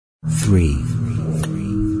3,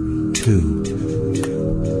 2,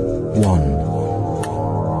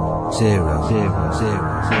 1, 0.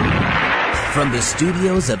 From the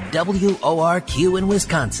studios of WORQ in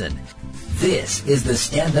Wisconsin, this is the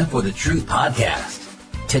Stand Up for the Truth podcast.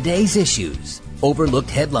 Today's issues,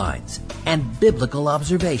 overlooked headlines, and biblical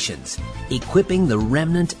observations, equipping the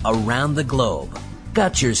remnant around the globe.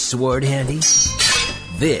 Got your sword handy?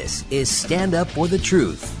 This is Stand Up for the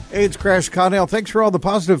Truth. Hey, it's Crash Connell. Thanks for all the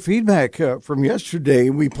positive feedback from yesterday.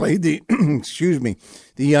 We played the,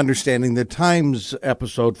 the Understanding the Times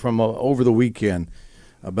episode from over the weekend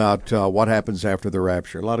about what happens after the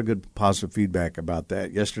rapture. A lot of good positive feedback about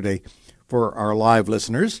that yesterday for our live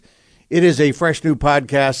listeners. It is a fresh new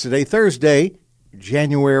podcast today, Thursday,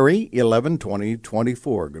 January 11,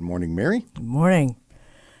 2024. Good morning, Mary. Good morning.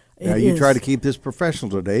 You try to keep this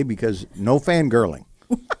professional today because no fangirling.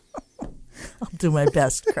 I'll do my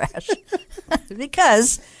best, Crash.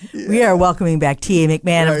 Because we are welcoming back T.A.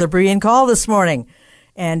 McMahon of the Berean Call this morning.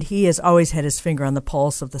 And he has always had his finger on the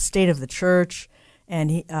pulse of the state of the church. And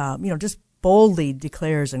he, just boldly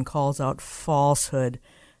declares and calls out falsehood.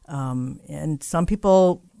 And some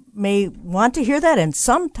people may want to hear that, and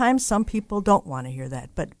sometimes some people don't want to hear that.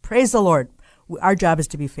 But praise the Lord. Our job is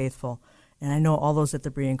to be faithful. And I know all those at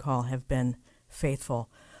the Berean Call have been faithful.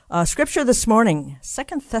 Scripture this morning, 2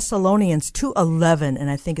 Thessalonians 2:11, and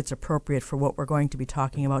I think it's appropriate for what we're going to be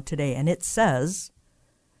talking about today. And it says,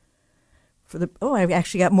 I've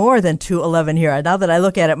actually got more than 2:11 here, now that I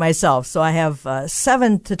look at it myself. So I have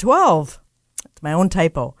 7 to 12. It's my own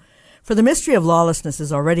typo. For the mystery of lawlessness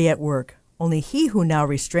is already at work. Only he who now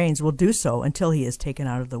restrains will do so until he is taken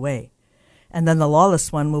out of the way. And then the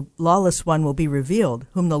lawless one will be revealed,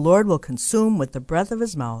 whom the Lord will consume with the breath of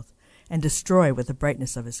his mouth and destroy with the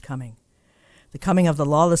brightness of his coming. The coming of the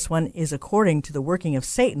lawless one is according to the working of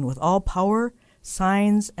Satan with all power,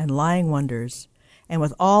 signs, and lying wonders, and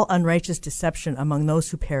with all unrighteous deception among those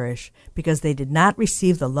who perish, because they did not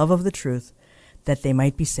receive the love of the truth, that they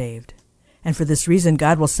might be saved. And for this reason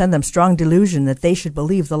God will send them strong delusion, that they should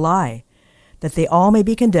believe the lie, that they all may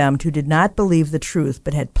be condemned who did not believe the truth,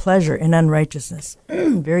 but had pleasure in unrighteousness.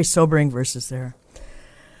 Very sobering verses there.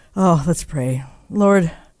 Oh, let's pray.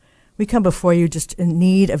 Lord, we come before you just in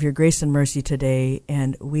need of your grace and mercy today,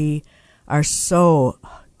 and we are so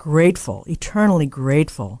grateful, eternally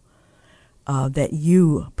grateful, that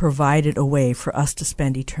you provided a way for us to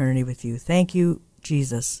spend eternity with you. Thank you,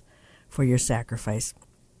 Jesus, for your sacrifice.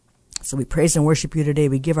 So we praise and worship you today.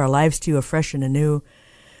 We give our lives to you afresh and anew.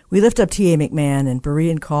 We lift up T.A. McMahon and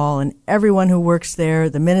Berean Call and everyone who works there,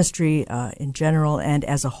 the ministry in general and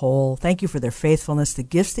as a whole. Thank you for their faithfulness, the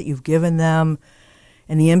gifts that you've given them,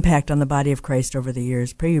 and the impact on the body of Christ over the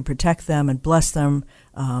years. Pray you protect them and bless them,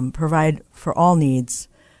 provide for all needs,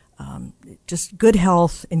 just good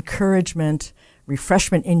health, encouragement,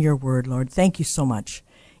 refreshment in your word, Lord. Thank you so much.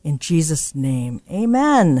 In Jesus' name,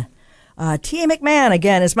 amen. T.A. McMahon,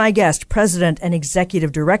 again, is my guest, President and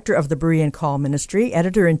Executive Director of the Berean Call Ministry,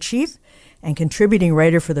 Editor-in-Chief, and contributing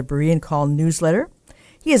writer for the Berean Call newsletter.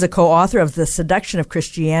 He is a co-author of The Seduction of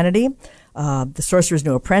Christianity, The Sorcerer's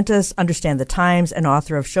New Apprentice, Understand the Times, and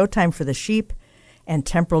author of Showtime for the Sheep and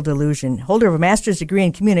Temporal Delusion. Holder of a master's degree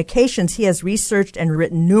in communications, he has researched and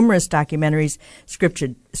written numerous documentaries,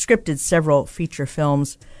 scripted several feature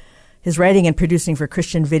films. His writing and producing for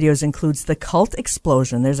Christian videos includes The Cult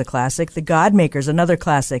Explosion, there's a classic, The God Makers, another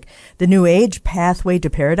classic, The New Age, Pathway to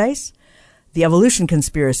Paradise, The Evolution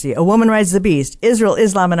Conspiracy, A Woman Rides the Beast, Israel,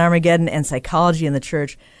 Islam, and Armageddon, and Psychology in the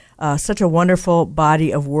Church. Such a wonderful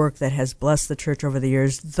body of work that has blessed the church over the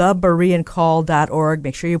years. TheBereanCall.org.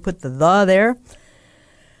 Make sure you put the there.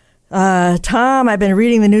 Tom, I've been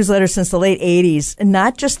reading the newsletter since the late 80s, and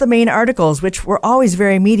not just the main articles, which were always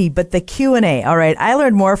very meaty, but the Q&A. All right, I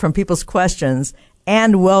learned more from people's questions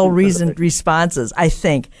and well-reasoned responses, I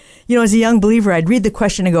think. You know, as a young believer, I'd read the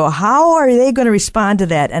question and go, how are they going to respond to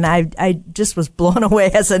that? And I just was blown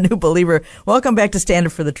away as a new believer. Welcome back to Stand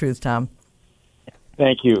Up for the Truth, Tom.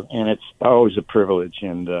 Thank you, and it's always a privilege.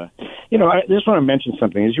 And, I just want to mention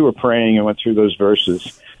something. As you were praying and went through those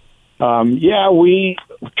verses, we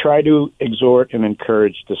try to exhort and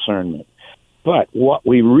encourage discernment. But what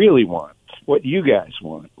we really want, what you guys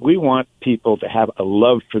want, we want people to have a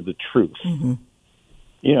love for the truth. Mm-hmm.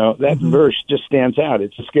 That verse just stands out.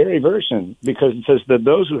 It's a scary verse because it says that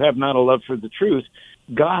those who have not a love for the truth,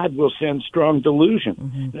 God will send strong delusion.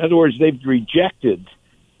 Mm-hmm. In other words, they've rejected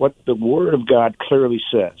what the Word of God clearly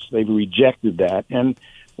says. They've rejected that. And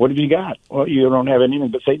what have you got? Well, you don't have anything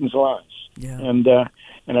but Satan's lies. Yeah.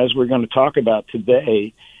 And as we're going to talk about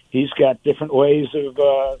today, he's got different ways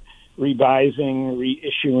of revising,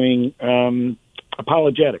 reissuing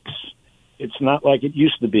apologetics. It's not like it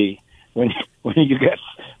used to be when you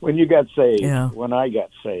got saved. Yeah. When I got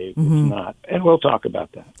saved, it's not. And we'll talk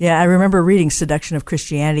about that. Yeah, I remember reading Seduction of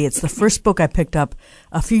Christianity. It's the first book I picked up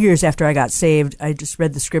a few years after I got saved. I just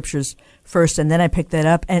read the scriptures first, and then I picked that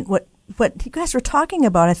up. And what you guys were talking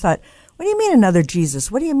about, I thought, what do you mean another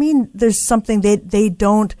Jesus? What do you mean there's something they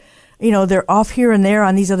don't, they're off here and there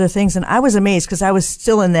on these other things? And I was amazed because I was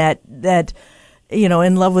still in that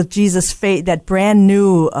in love with Jesus faith, that brand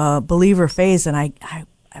new believer phase. And I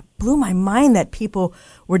blew my mind that people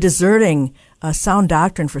were deserting sound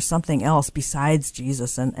doctrine for something else besides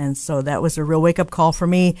Jesus. And so that was a real wake-up call for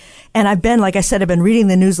me. And I've been reading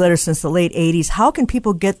the newsletter since the late 80s. How can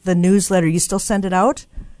people get the newsletter? You still send it out?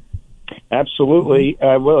 Absolutely.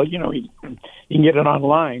 Well, you can get it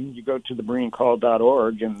online. You go to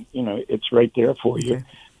thebereancall.org, and, it's right there for you.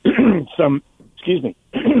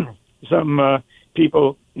 Some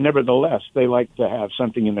people, nevertheless, they like to have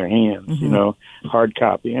something in their hands, hard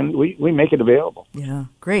copy, and we make it available. Yeah,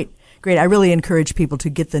 great. I really encourage people to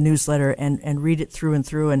get the newsletter and read it through and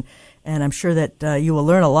through, and I'm sure that you will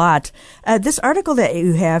learn a lot. This article that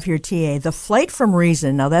you have here, T.A., The Flight from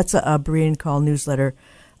Reason, now that's a Berean Call newsletter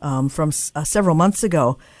from several months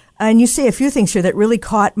ago. And you say a few things here that really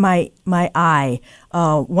caught my eye.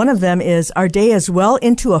 One of them is, our day is well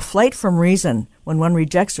into a flight from reason. When one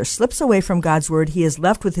rejects or slips away from God's word, he is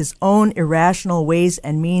left with his own irrational ways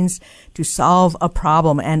and means to solve a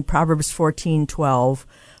problem. And Proverbs 14:12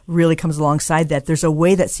 really comes alongside that. There's a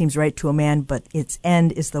way that seems right to a man, but its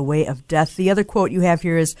end is the way of death. The other quote you have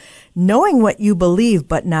here is, knowing what you believe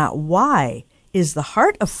but not why is the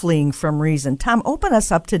heart of fleeing from reason. Tom, open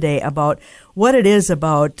us up today about what it is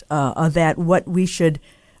about that, what we should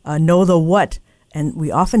know the what, and we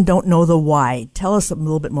often don't know the why. Tell us a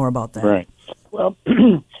little bit more about that. Right. Well,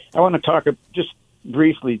 I want to talk just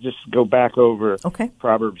briefly, just go back over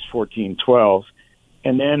Proverbs 14:12,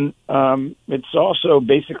 and then it's also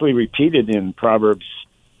basically repeated in Proverbs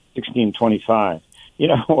 16:25.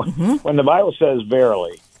 When the Bible says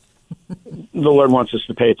verily, the Lord wants us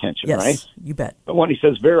to pay attention, yes, right? You bet. But when he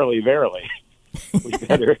says verily, verily,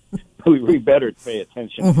 we better pay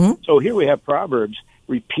attention. So here we have Proverbs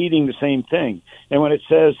repeating the same thing. And when it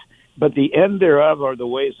says, but the end thereof are the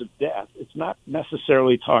ways of death, it's not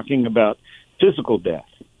necessarily talking about physical death.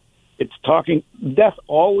 It's death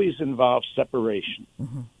always involves separation.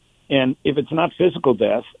 And if it's not physical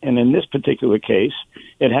death, and in this particular case,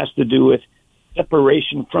 it has to do with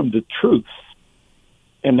separation from the truth.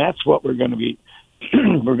 And that's what we're going to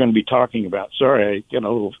be talking about. Sorry, I get a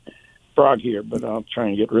little frog here, but I'll try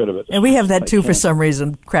and get rid of it. And we have that too for some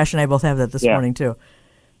reason. Crash and I both have that this morning too.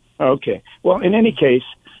 Okay. Well, in any case,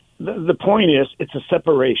 the point is it's a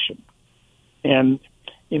separation. And,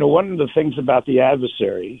 one of the things about the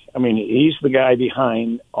adversary, he's the guy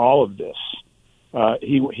behind all of this.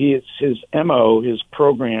 His MO, his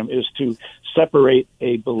program is to separate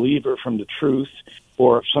a believer from the truth,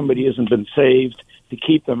 or if somebody hasn't been saved, to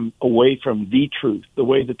keep them away from the truth, the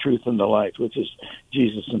way, the truth, and the life, which is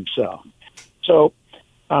Jesus himself. So,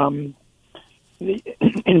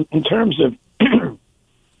 in terms of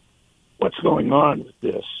what's going on with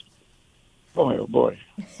this, boy, oh boy.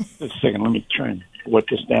 Just a second, let me try and let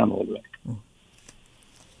this down a little bit.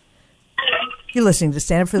 You're listening to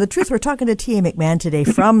Stand Up for the Truth. We're talking to T.A. McMahon today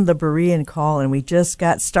from the Berean Call, and we just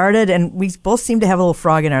got started, and we both seem to have a little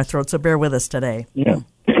frog in our throat, so bear with us today. Yeah,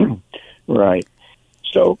 right.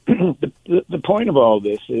 So the point of all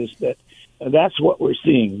this is that that's what we're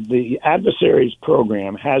seeing. The adversary's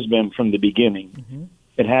program has been from the beginning.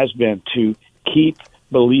 It has been to keep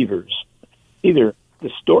believers either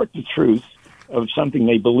distort the truth of something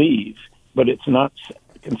they believe, but it's not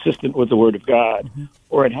consistent with the Word of God,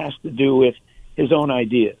 or it has to do with his own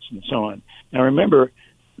ideas and so on. Now remember,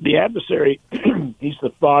 the adversary, he's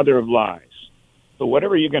the father of lies. So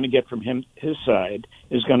whatever you're going to get from his side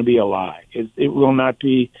is going to be a lie. It will not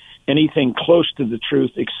be anything close to the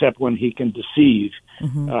truth except when he can deceive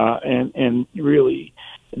and really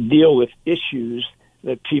deal with issues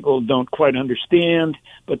that people don't quite understand,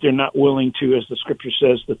 but they're not willing to, as the Scripture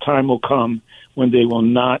says, the time will come when they will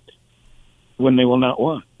not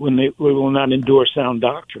endure sound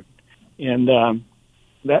doctrine. And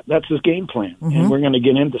that's his game plan. And we're going to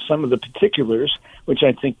get into some of the particulars, which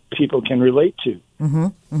I think people can relate to.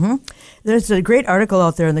 There's a great article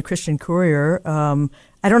out there in the Christian Courier.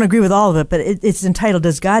 I don't agree with all of it, but it's entitled,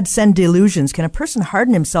 Does God Send Delusions? Can a Person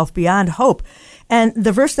Harden Himself Beyond Hope? And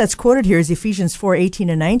the verse that's quoted here is Ephesians 4:18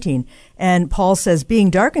 and 19. And Paul says,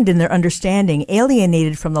 being darkened in their understanding,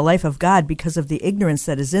 alienated from the life of God because of the ignorance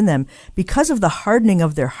that is in them, because of the hardening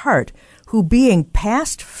of their heart, who being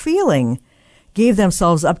past feeling gave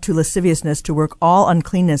themselves up to lasciviousness to work all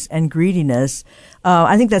uncleanness and greediness.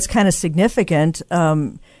 I think that's kind of significant,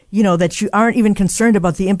 that you aren't even concerned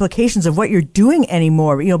about the implications of what you're doing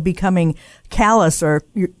anymore, becoming callous or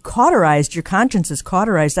you're cauterized, your conscience is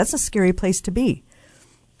cauterized. That's a scary place to be.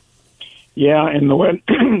 Yeah, and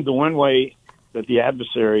the one way that the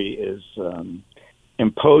adversary is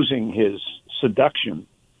imposing his seduction,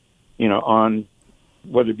 on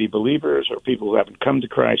whether it be believers or people who haven't come to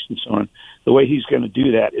Christ and so on, the way he's going to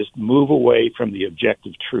do that is move away from the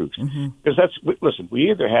objective truth. Because we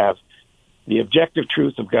either have the objective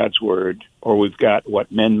truth of God's Word or we've got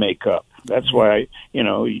what men make up. That's why,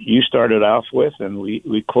 you started off with, and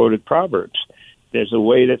we quoted Proverbs. There's a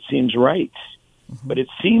way that seems right, but it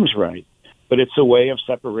seems right, but it's a way of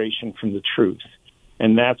separation from the truth.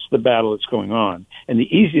 And that's the battle that's going on. And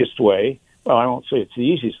the easiest way, well, I won't say it's the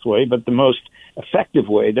easiest way, but the most effective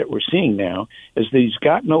way that we're seeing now is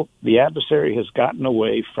that the adversary has gotten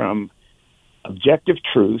away from objective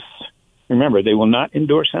truth. Remember, they will not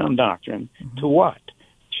endure sound doctrine. To what?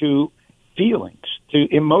 To feelings, to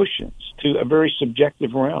emotions, to a very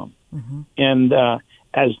subjective realm. And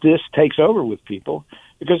as this takes over with people,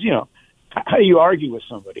 because, how do you argue with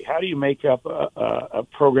somebody? How do you make up a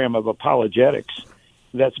program of apologetics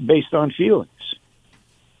that's based on feelings?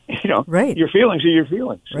 Right. Your feelings are your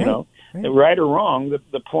feelings. Right. Right or wrong.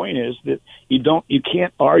 The point is that you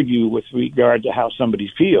can't argue with regard to how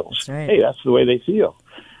somebody feels. That's right. Hey, that's the way they feel.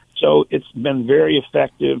 So it's been very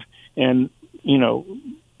effective. And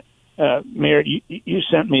Mayor, you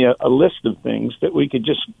sent me a list of things that we could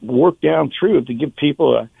just work down through to give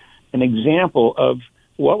people an example of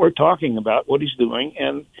what we're talking about, what he's doing,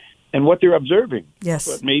 and what they're observing. Yes.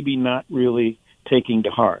 But maybe not really taking to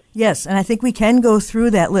heart. Yes, and I think we can go through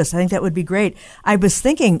that list. I think that would be great. I was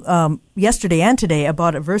thinking yesterday and today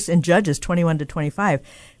about a verse in Judges 21 to 25.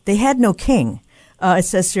 They had no king. It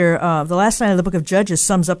says here, the last line of the book of Judges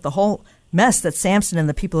sums up the whole mess that Samson and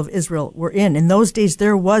the people of Israel were in. In those days,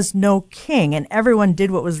 there was no king, and everyone did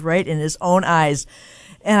what was right in his own eyes.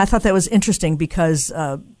 And I thought that was interesting because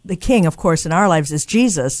the king, of course, in our lives is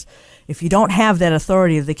Jesus. If you don't have that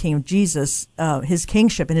authority of the King of Jesus, his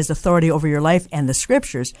kingship and his authority over your life and the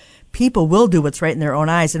scriptures, people will do what's right in their own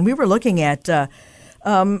eyes. And we were looking at,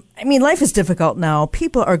 life is difficult now.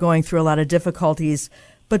 People are going through a lot of difficulties,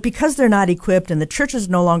 but because they're not equipped and the churches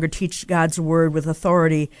no longer teach God's word with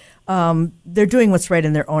authority, they're doing what's right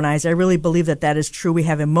in their own eyes. I really believe that is true. We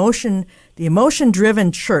have the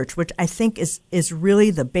emotion-driven church, which I think is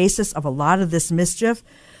really the basis of a lot of this mischief.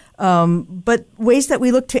 But ways that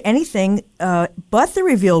we look to anything but the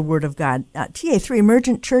revealed Word of God. TA3,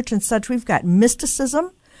 emergent church and such, we've got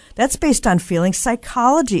mysticism. That's based on feeling.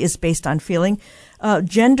 Psychology is based on feeling.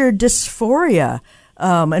 Gender dysphoria.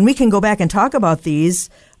 And we can go back and talk about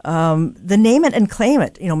these. The name it and claim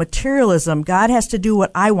it. Materialism. God has to do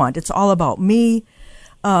what I want. It's all about me.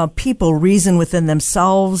 People reason within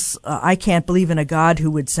themselves. I can't believe in a God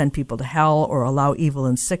who would send people to hell or allow evil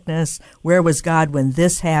and sickness. Where was God when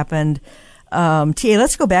this happened? TA,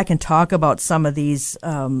 let's go back and talk about some of these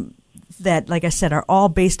that, like I said, are all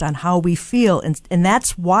based on how we feel. And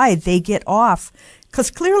that's why they get off.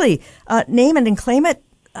 Because clearly, name it and claim it,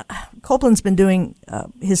 Copeland's been doing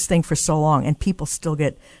his thing for so long, and people still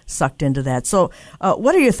get sucked into that. So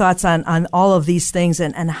what are your thoughts on all of these things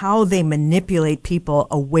and how they manipulate people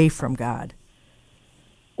away from God?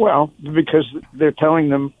 Well, because they're telling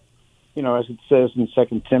them, as it says in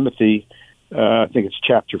 2 Timothy, I think it's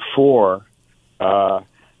chapter 4,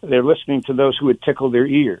 they're listening to those who would tickle their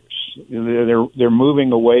ears. They're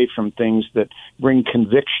moving away from things that bring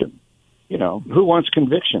conviction. Who wants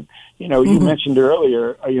conviction? You mentioned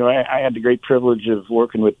earlier, I had the great privilege of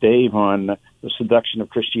working with Dave on the seduction of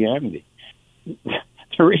Christianity.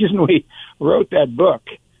 The reason we wrote that book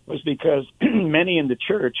was because many in the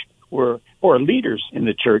church or leaders in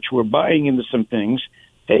the church were buying into some things.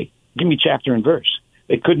 Hey, give me chapter and verse.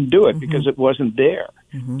 They couldn't do it because it wasn't there.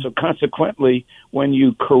 So consequently, when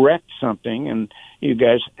you correct something, and you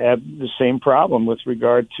guys have the same problem with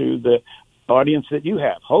regard to the audience that you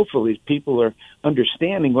have. Hopefully people are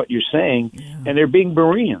understanding what you're saying, and they're being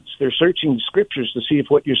Bereans. They're searching the scriptures to see if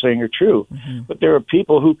what you're saying are true. But there are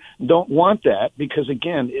people who don't want that because,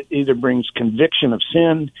 again, it either brings conviction of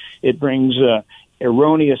sin, it brings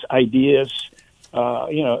erroneous ideas,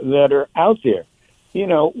 that are out there.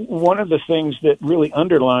 One of the things that really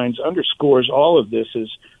underscores all of this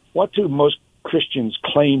is, what do most Christians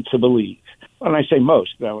claim to believe? When I say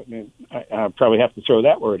most, I probably have to throw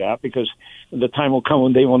that word out because the time will come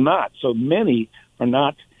when they will not. So many are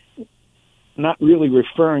not not really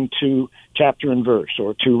referring to chapter and verse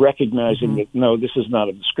or to recognizing that, no, this is not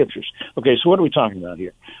of the Scriptures. Okay, so what are we talking about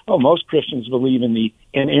here? Oh, most Christians believe in the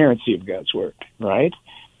inerrancy of God's Word, right?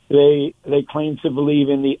 They claim to believe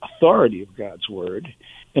in the authority of God's Word,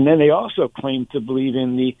 and then they also claim to believe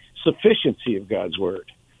in the sufficiency of God's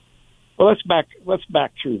Word. Well, let's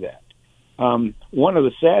back through that. One of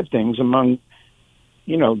the sad things among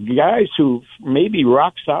guys who may be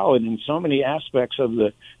rock solid in so many aspects of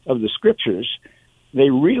the Scriptures, they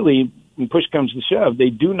really, when push comes to shove, they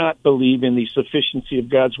do not believe in the sufficiency of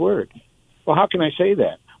God's Word. Well, how can I say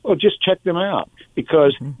that? Well, just check them out,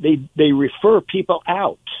 because they refer people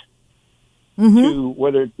out to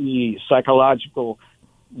whether it be psychological,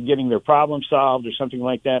 getting their problem solved or something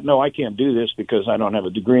like that. No, I can't do this because I don't have a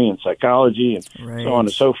degree in psychology and so on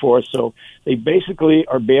and so forth. So they basically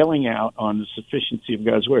are bailing out on the sufficiency of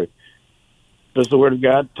God's Word. Does the Word of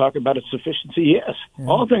God talk about its sufficiency? Yes. Yeah.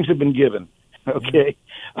 All things have been given. Okay.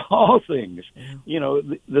 Yeah. All things. Yeah.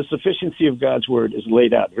 The sufficiency of God's Word is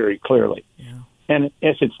laid out very clearly. Yeah. And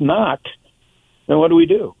if it's not, then what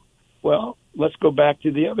do? Well, let's go back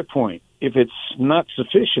to the other point. If it's not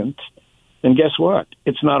sufficient, then guess what?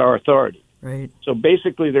 It's not our authority. Right. So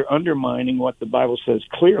basically, they're undermining what the Bible says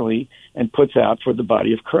clearly and puts out for the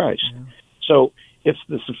body of Christ. Yeah. So if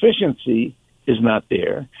the sufficiency is not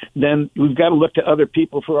there, then we've got to look to other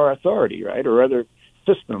people for our authority, right, or other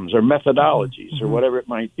systems or methodologies or whatever it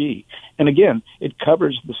might be. And again, it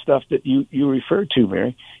covers the stuff that you referred to,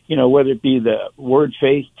 Mary, whether it be the word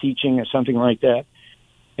faith teaching or something like that.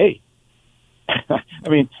 Hey, I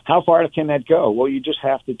mean, how far can that go? Well, you just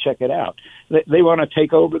have to check it out. They want to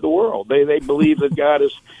take over the world. They believe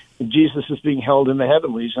that Jesus is being held in the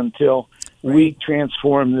heavenlies until we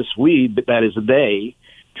transform this but that is they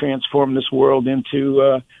transform this world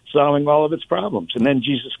into solving all of its problems, and then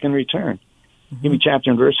Jesus can return. Give me chapter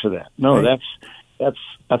and verse for that. No, that's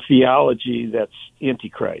a theology that's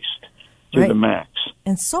antichrist to the max.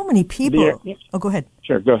 And so many people... Oh, go ahead.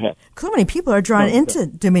 Sure, go ahead. So many people are drawn into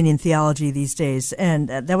dominion theology these days, and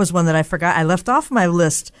that was one that I forgot. I left off my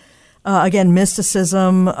list. Again,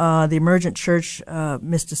 mysticism, the emergent church,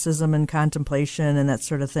 mysticism and contemplation and that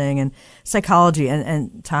sort of thing, and psychology.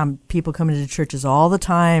 And Tom, people come into churches all the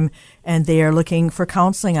time, and they are looking for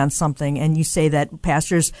counseling on something. And you say that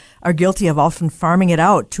pastors are guilty of often farming it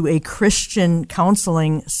out to a Christian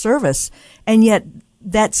counseling service. And yet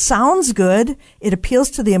that sounds good. It appeals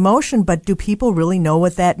to the emotion, but do people really know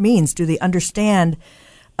what that means? Do they understand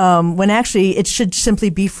when actually it should simply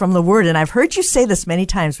be from the Word? And I've heard you say this many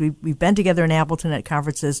times. We've been together in Appleton at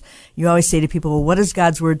conferences. You always say to people, well, what does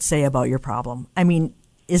God's Word say about your problem? I mean,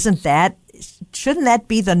 shouldn't that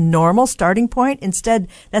be the normal starting point? Instead,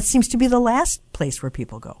 that seems to be the last place where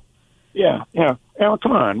people go. Yeah. Well,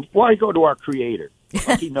 come on. Why go to our Creator?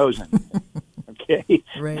 Like He knows him. Okay?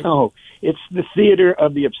 Right. No, it's the theater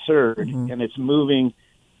of the absurd, and it's moving,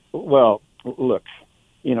 well, look,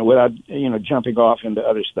 without, jumping off into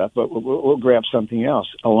other stuff, but we'll grab something else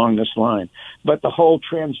along this line. But the whole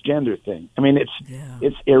transgender thing, I mean,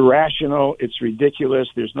 it's irrational, it's ridiculous,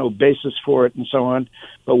 there's no basis for it, and so on.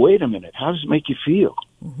 But wait a minute, how does it make you feel?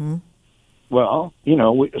 Mm-hmm. Well,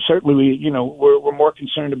 we're more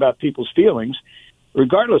concerned about people's feelings,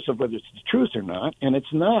 regardless of whether it's the truth or not, and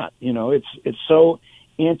it's not. It's so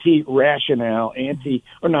anti-rational,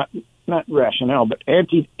 not rationale, but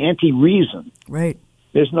anti-reason. Right.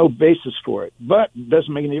 There's no basis for it, but it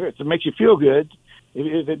doesn't make any difference. It makes you feel good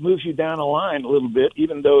if it moves you down a line a little bit,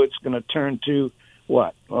 even though it's going to turn to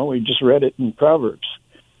what? Well, we just read it in Proverbs.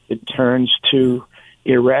 It turns to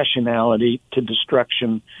irrationality, to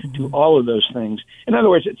destruction, to all of those things. In other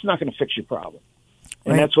words, it's not going to fix your problem.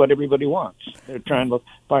 And that's what everybody wants. They're trying to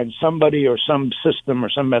find somebody or some system or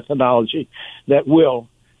some methodology that will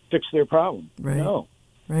fix their problem. Right. No.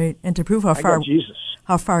 Right. And to prove how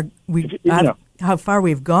far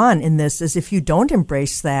we've gone in this is if you don't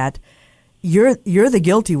embrace that, you're the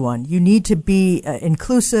guilty one. You need to be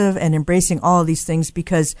inclusive and embracing all of these things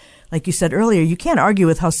because, like you said earlier, you can't argue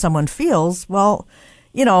with how someone feels. Well,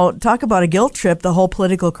 talk about a guilt trip. The whole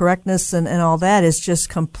political correctness and all that is just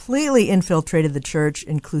completely infiltrated the church.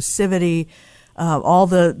 Inclusivity, all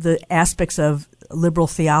the aspects of liberal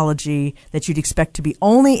theology that you'd expect to be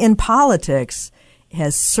only in politics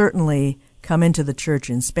has certainly come into the church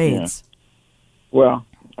in spades. Yeah. Well,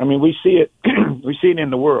 I mean, we see it. We see it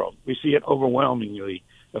in the world. We see it overwhelmingly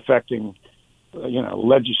affecting,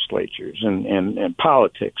 legislatures and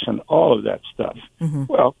politics and all of that stuff. Mm-hmm.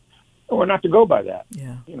 Well, we're not to go by that.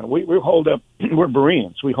 Yeah. We hold up. We're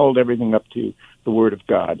Bereans. We hold everything up to the Word of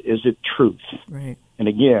God. Is it truth? Right. And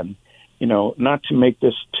again, not to make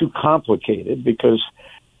this too complicated because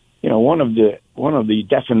one of the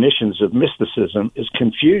definitions of mysticism is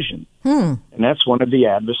confusion, and that's one of the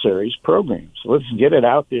adversaries' programs. So let's get it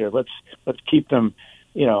out there. Let's keep them,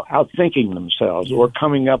 out thinking themselves or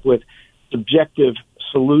coming up with subjective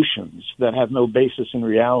solutions that have no basis in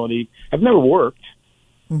reality, have never worked,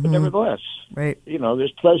 but nevertheless, right?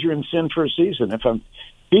 There's pleasure in sin for a season. If I'm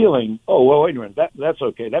feeling, oh well, wait a minute, that's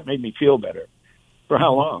okay. That made me feel better. For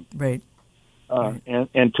how long? Right.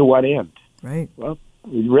 And to what end? Right. Well,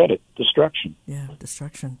 we read it, destruction. Yeah,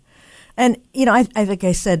 destruction. And, I like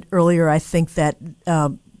I said earlier, I think that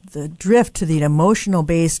the drift to the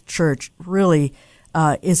emotional-based church really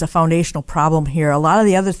is a foundational problem here. A lot of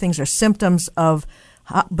the other things are symptoms of,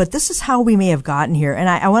 but this is how we may have gotten here. And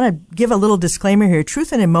I want to give a little disclaimer here.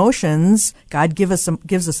 Truth and emotions, God gives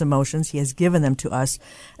us emotions. He has given them to us.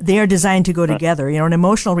 They are designed to go together. An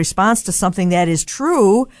emotional response to something that is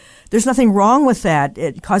true, there's nothing wrong with that.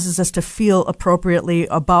 It causes us to feel appropriately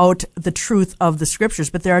about the truth of the scriptures.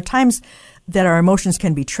 But there are times that our emotions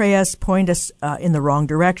can betray us, point us in the wrong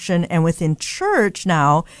direction. And within church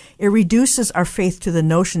now, it reduces our faith to the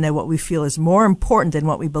notion that what we feel is more important than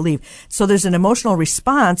what we believe. So there's an emotional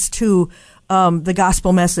response to the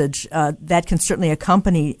gospel message that can certainly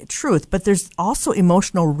accompany truth, but there's also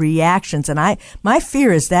emotional reactions. And my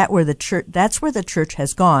fear is that's where the church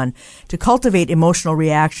has gone, to cultivate emotional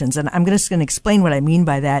reactions. And I'm just going to explain what I mean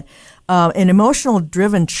by that. An emotional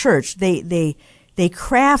driven church, they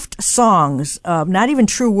craft songs, not even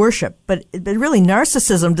true worship, but really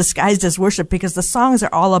narcissism disguised as worship, because the songs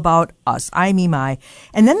are all about us, I, me, my.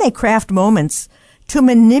 And then they craft moments to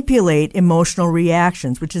manipulate emotional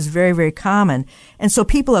reactions, which is very, very common. And so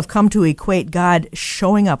people have come to equate God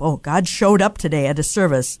showing up. Oh, God showed up today at a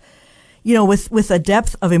service, with a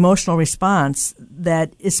depth of emotional response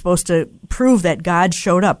that is supposed to prove that God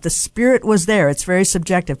showed up. The Spirit was there. It's very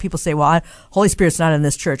subjective. People say, well, Holy Spirit's not in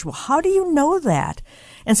this church. Well, how do you know that?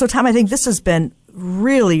 And so, Tom, I think this has been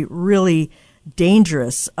really, really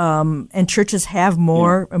dangerous. And churches have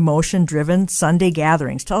more emotion-driven Sunday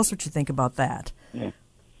gatherings. Tell us what you think about that. Yeah.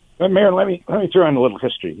 But Mary, let me throw in a little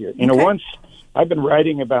history here. Once I've been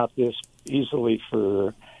writing about this easily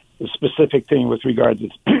for the specific thing with regard to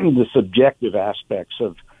the subjective aspects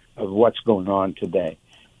of what's going on today.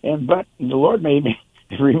 But the Lord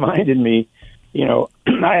reminded me,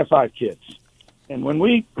 I have 5 kids. And when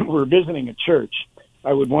we were visiting a church,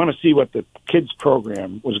 I would want to see what the kids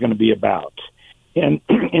program was going to be about. And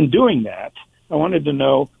in doing that, I wanted to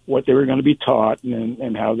know what they were going to be taught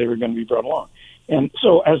and how they were going to be brought along. And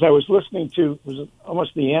so as I was listening to, it was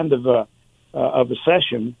almost the end of a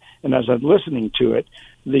session, and as I was listening to it,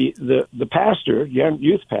 the pastor, young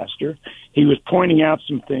youth pastor, he was pointing out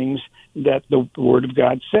some things that the Word of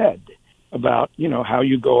God said about, how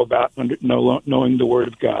you go about knowing the Word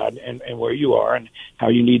of God and where you are and how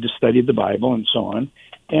you need to study the Bible and so on.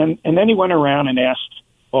 And then he went around and asked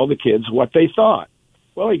all the kids what they thought.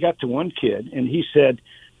 Well, he got to one kid and he said,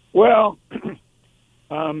 well,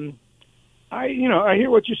 I hear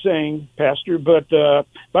what you're saying, Pastor, but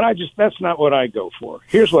that's not what I go for.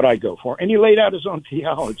 Here's what I go for. And he laid out his own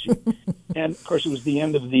theology. And of course it was the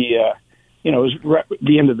end of the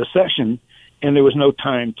end of the session, and there was no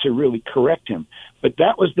time to really correct him. But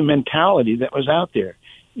that was the mentality that was out there.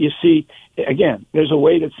 You see, again, there's a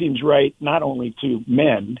way that seems right not only to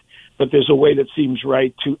men, but there's a way that seems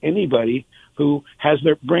right to anybody who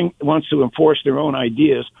wants to enforce their own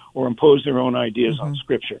ideas or impose their own ideas on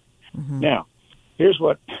Scripture. Now, here's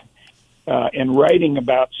what, in writing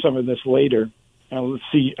about some of this later, let's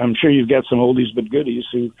see, I'm sure you've got some oldies but goodies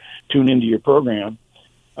who tune into your program.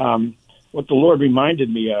 What the Lord reminded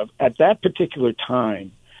me of, at that particular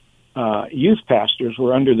time, youth pastors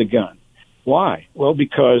were under the gun. Why? Well,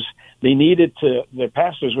 because they needed to, the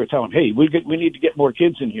pastors were telling, hey, we need to get more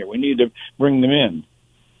kids in here. We need to bring them in.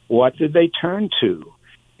 What did they turn to?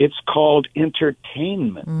 It's called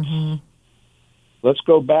entertainment. Let's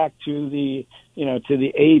go back to the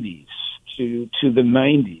 80s, to the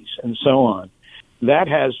 90s, and so on. That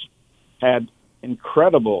has had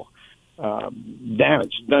incredible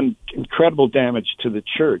damage, done incredible damage to the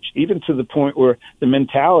church, even to the point where the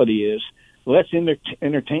mentality is, let's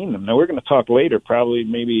entertain them. Now, we're going to talk later, probably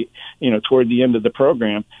maybe, toward the end of the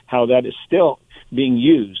program, how that is still being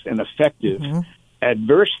used and effective,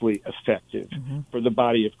 adversely effective for the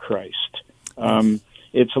body of Christ.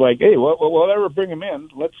 It's like, hey, whatever, bring them in.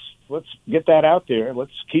 Let's get that out there.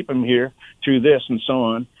 Let's keep them here through this and so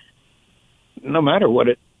on. No matter what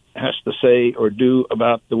it has to say or do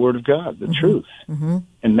about the Word of God, the truth.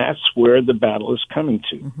 And that's where the battle is coming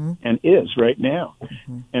to and is right now.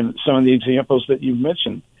 And some of the examples that you've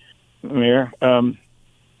mentioned, Mayor,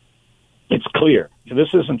 it's clear. This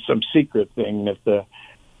isn't some secret thing that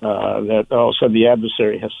all of a sudden the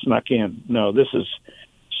adversary has snuck in. No, this is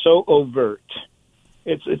so overt.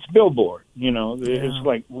 It's billboard. It's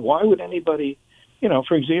like, why would anybody?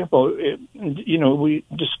 For example, we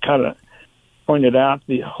just kind of pointed out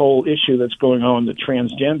the whole issue that's going on, the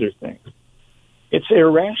transgender thing. It's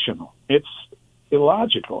irrational. It's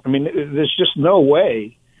illogical. I mean, there's just no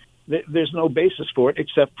way. There's no basis for it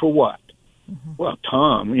except for what? Mm-hmm. Well,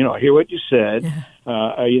 Tom, I hear what you said.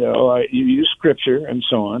 Yeah. You use scripture and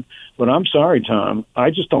so on. But I'm sorry, Tom, I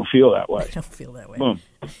just don't feel that way. I don't feel that way. Boom.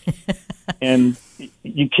 And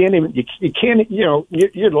you can't even,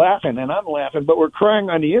 you're laughing and I'm laughing, but we're crying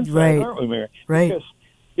on the inside, right. aren't we, Mary? Right.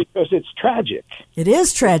 Because it's tragic. It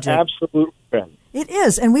is tragic. It's absolutely tragic. It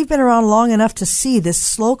is, and we've been around long enough to see this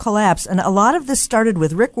slow collapse, and a lot of this started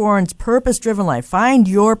with Rick Warren's Purpose-Driven Life. Find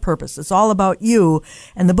your purpose. It's all about you,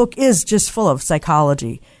 and the book is just full of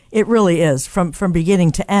psychology. It really is, from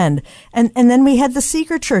beginning to end. And then we had the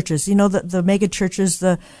seeker churches, the mega churches,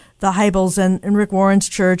 the Hybels and Rick Warren's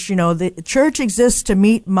church. The church exists to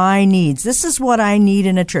meet my needs. This is what I need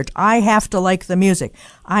in a church. I have to like the music.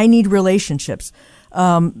 I need relationships.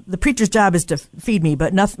 The preacher's job is to feed me,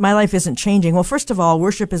 but my life isn't changing. Well, first of all,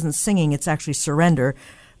 worship isn't singing. It's actually surrender.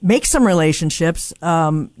 Make some relationships.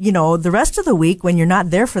 The rest of the week, when you're not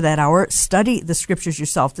there for that hour, study the scriptures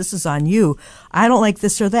yourself. This is on you. I don't like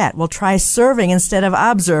this or that. Well, try serving instead of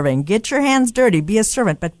observing. Get your hands dirty. Be a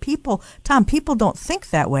servant. But people don't think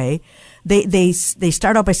that way. They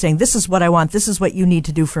start out by saying, this is what I want. This is what you need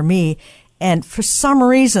to do for me. And for some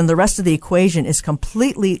reason, the rest of the equation is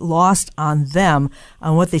completely lost on them,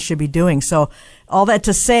 on what they should be doing. So all that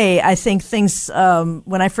to say, I think things,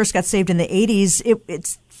 when I first got saved in the 80s,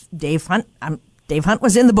 it's Dave Hunt. Dave Hunt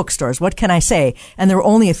was in the bookstores. What can I say? And there were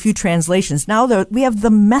only a few translations. Now we have the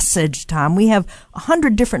Message, Tom. We have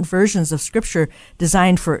 100 different versions of Scripture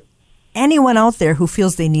designed for anyone out there who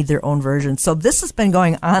feels they need their own version. So this has been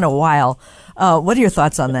going on a while. What are your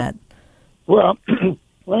thoughts on that? Well,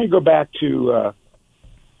 let me go back to,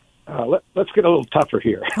 let's get a little tougher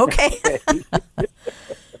here. Okay.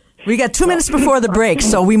 We got 2 minutes before the break,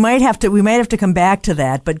 so we might have to come back to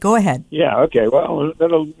that, but go ahead. Yeah, okay. Well,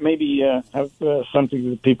 that'll maybe have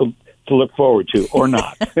something for people to look forward to, or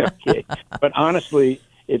not. Okay. But honestly,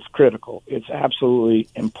 it's critical. It's absolutely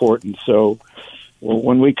important. So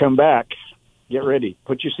when we come back, get ready.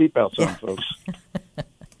 Put your seatbelts on, folks.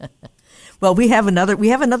 Well, we have another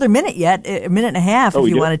minute yet, a minute and a half, if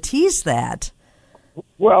you want to tease that.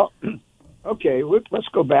 Well, okay, let's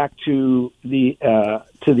go back to the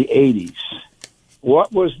 80s.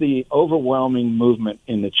 What was the overwhelming movement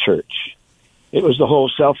in the church? It was the whole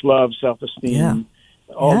self-love, self-esteem,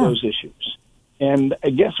 all those issues. And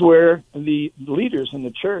guess where the leaders in the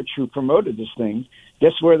church who promoted this thing,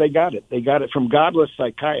 guess where they got it? They got it from godless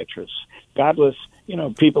psychiatrists, godless,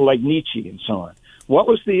 people like Nietzsche and so on. What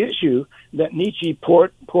was the issue that Nietzsche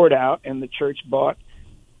poured out and the church bought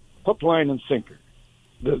hook, line, and sinker?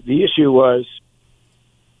 The issue was,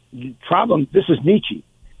 the problem, this is Nietzsche.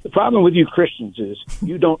 The problem with you Christians is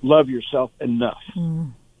you don't love yourself enough.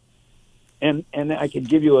 Mm. And I could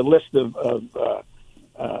give you a list of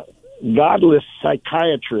godless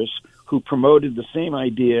psychiatrists who promoted the same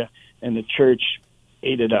idea, and the church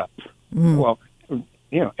ate it up. Mm. Well,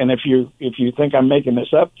 and if you think I'm making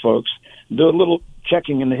this up, folks, do a little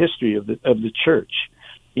checking in the history of the church.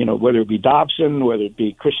 Whether it be Dobson, whether it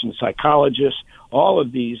be Christian psychologists, all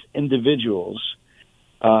of these individuals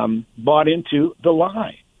bought into the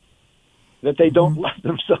lie that they don't love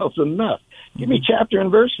themselves enough. Give me chapter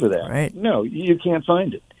and verse for that. Right. No, you can't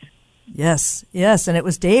find it. Yes, and it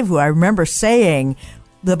was Dave who I remember saying,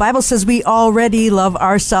 the Bible says we already love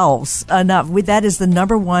ourselves enough. That is the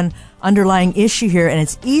number one underlying issue here, and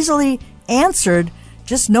it's easily answered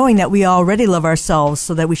just knowing that we already love ourselves,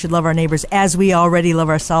 so that we should love our neighbors as we already love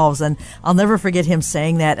ourselves. And I'll never forget him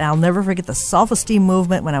saying that. And I'll never forget the self-esteem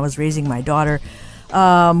movement when I was raising my daughter.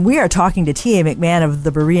 We are talking to T.A. McMahon of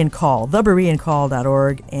the Berean Call,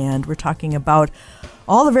 thebereancall.org, and we're talking about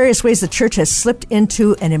all the various ways the church has slipped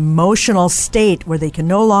into an emotional state where they can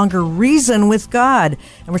no longer reason with God.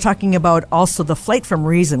 And we're talking about also the flight from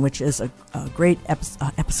reason, which is a great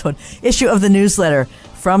issue of the newsletter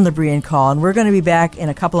from the Berean Call. And we're going to be back in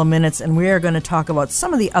a couple of minutes, and we are going to talk about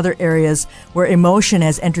some of the other areas where emotion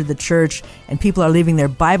has entered the church and people are leaving their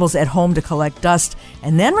Bibles at home to collect dust.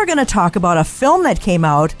 And then we're going to talk about a film that came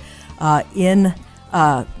out in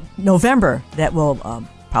November that will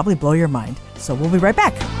probably blow your mind. So we'll be right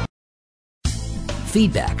back.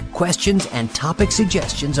 Feedback, questions, and topic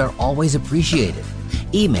suggestions are always appreciated.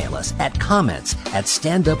 Email us at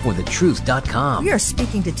comments@standupforthetruth.com. We are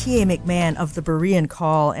speaking to T.A. McMahon of the Berean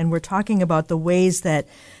Call, and we're talking about the ways that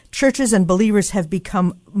churches and believers have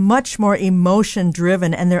become much more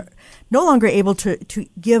emotion-driven, and they're no longer able to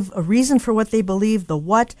give a reason for what they believe, the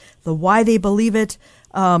what, the why they believe it.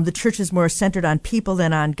 The church is more centered on people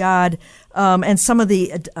than on God. And some of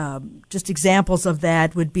the just examples of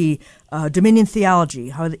that would be dominion theology,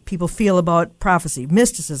 how people feel about prophecy,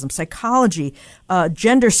 mysticism, psychology,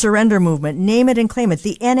 gender surrender movement, name it and claim it.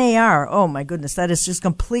 The NAR, oh my goodness, that is just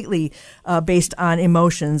completely based on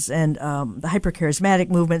emotions. And the hypercharismatic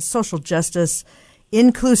movement, social justice,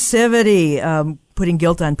 inclusivity, putting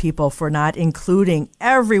guilt on people for not including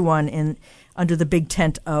everyone under the big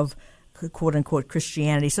tent of quote-unquote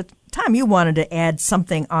Christianity. So, Tom, you wanted to add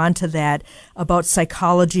something onto that about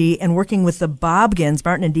psychology and working with the Bobgins,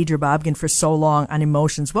 Martin and Deidre Bobgin, for so long on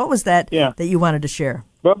emotions. What was that that you wanted to share?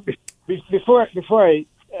 Well, before I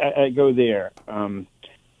go there, the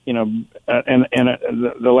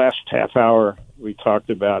last half hour we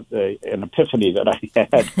talked about an epiphany that I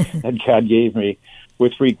had that God gave me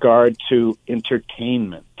with regard to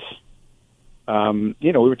entertainment.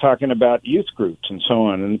 We were talking about youth groups and so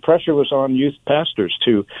on, and the pressure was on youth pastors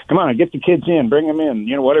to, come on, get the kids in, bring them in,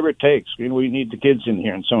 whatever it takes. We need the kids in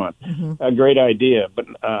here and so on. Mm-hmm. A great idea, but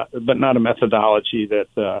not a methodology that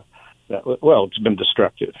it's been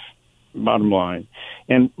destructive, bottom line.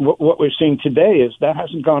 And what we're seeing today is that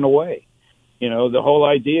hasn't gone away. The whole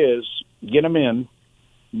idea is get them in,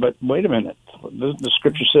 but wait a minute. The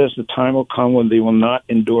scripture says the time will come when they will not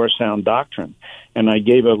endure sound doctrine. And I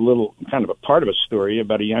gave a little kind of a part of a story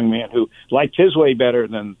about a young man who liked his way better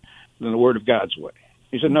than the Word of God's way.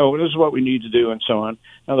 He said, no, this is what we need to do, and so on.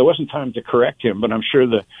 Now, there wasn't time to correct him, but I'm sure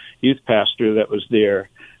the youth pastor that was there,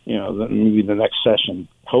 maybe the next session,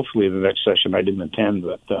 hopefully the next session, I didn't attend,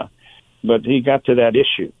 but he got to that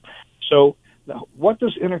issue. So what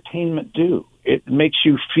does entertainment do? It makes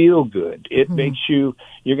you feel good. It makes you're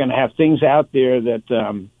going to have things out there that,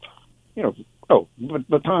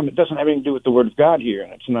 but Tom, it doesn't have anything to do with the Word of God here,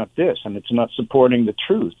 and it's not this, and it's not supporting the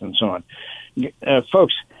truth, and so on.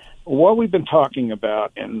 Folks, what we've been talking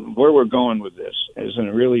about and where we're going with this is a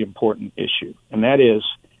really important issue, and that is,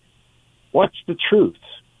 what's the truth?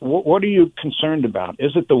 What are you concerned about?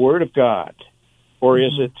 Is it the Word of God, or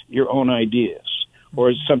is it your own ideas,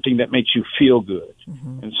 or is it something that makes you feel good,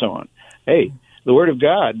 and so on? Hey, the Word of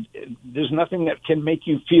God, there's nothing that can make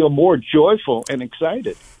you feel more joyful and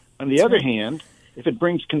excited. On the other hand, if it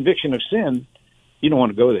brings conviction of sin, you don't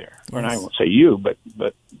want to go there. Yes. Or I won't say you, but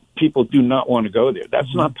people do not want to go there.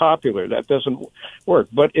 That's not popular. That doesn't work.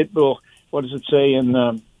 But it will. What does it say in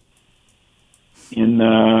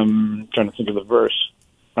trying to think of the verse?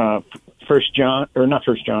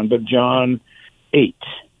 John 8.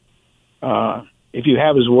 If you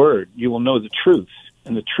have His Word, you will know the truth,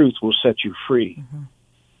 and the truth will set you free.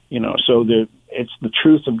 So it's the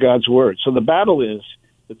truth of God's Word. So the battle is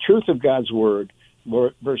the truth of God's Word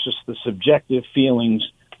versus the subjective feelings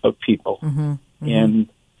of people. And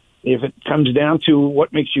if it comes down to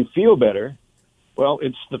what makes you feel better, well,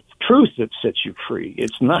 it's the truth that sets you free.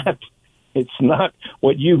 It's not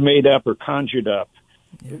what you've made up or conjured up.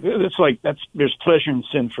 It's like there's pleasure in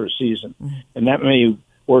sin for a season, and that may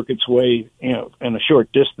work its way, in a short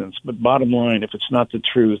distance. But bottom line, if it's not the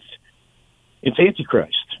truth, it's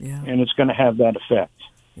Antichrist, and it's going to have that effect.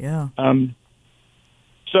 Yeah.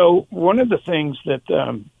 So one of the things that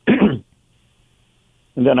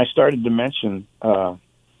then I started to mention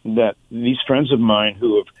that these friends of mine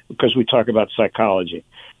because we talk about psychology.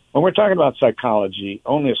 When we're talking about psychology,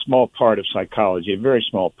 only a small part of psychology, a very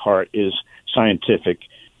small part, is scientific.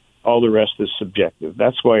 All the rest is subjective.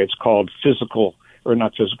 That's why it's called physical, or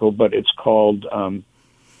not physical, but it's called,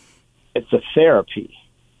 it's a therapy.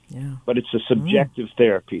 Yeah. But it's a subjective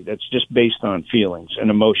therapy that's just based on feelings and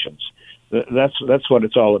emotions. That's what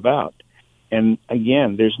it's all about. And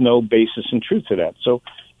again, there's no basis in truth to that. So,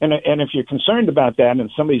 and if you're concerned about that, and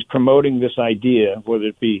somebody's promoting this idea, whether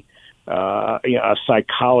it be a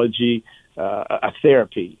psychology, a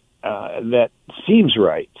therapy that seems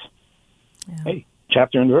right, hey,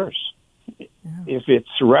 chapter and verse. Yeah. If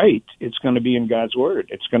it's right, it's going to be in God's Word.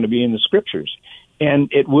 It's going to be in the Scriptures, and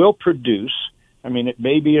it will produce. I mean, it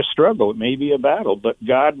may be a struggle, it may be a battle, but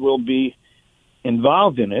God will be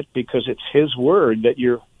involved in it because it's His Word that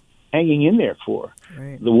you're hanging in there for.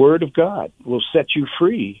 Right. The Word of God will set you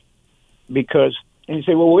free because, and you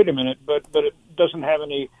say, well, wait a minute, but it doesn't have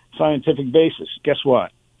any scientific basis. Guess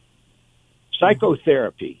what?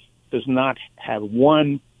 Psychotherapy does not have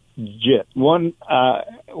one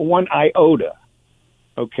iota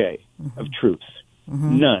okay, of truth.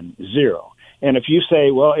 None, zero. And if you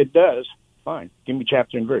say, well, it does, fine, give me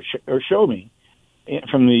chapter and verse, or show me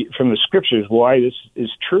from the scriptures why this is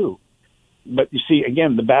true. But you see,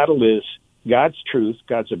 again, the battle is God's truth,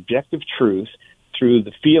 God's objective truth, through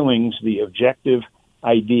the feelings, the objective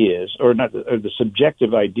ideas, or the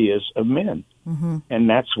subjective ideas of men. And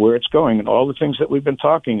that's where it's going. And all the things that we've been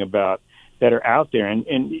talking about that are out there.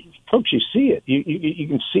 And folks, you see it. You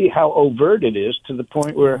can see how overt it is, to the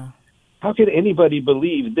point where how could anybody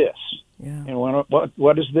believe this? Yeah. And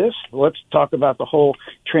what is this? Let's talk about the whole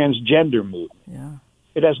transgender movement. Yeah.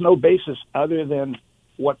 It has no basis other than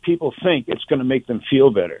what people think it's going to make them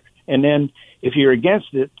feel better. And then if you're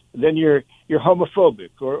against it, then you're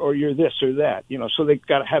homophobic, or you're this or that. So they've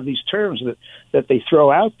got to have these terms that they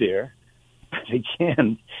throw out there.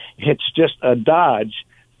 Again, it's just a dodge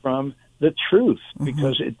from the truth,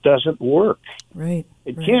 because it doesn't work. Right.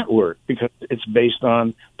 It can't work because it's based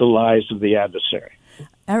on the lies of the adversary.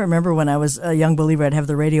 I remember when I was a young believer, I'd have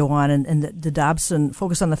the radio on, and the Dobson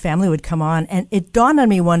Focus on the Family would come on, and it dawned on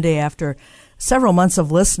me one day after several months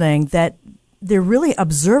of listening that they're really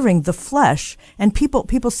observing the flesh. And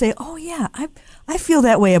people say, oh yeah, I feel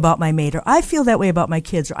that way about my mate, or I feel that way about my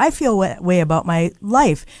kids, or I feel that way about my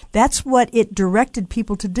life. That's what it directed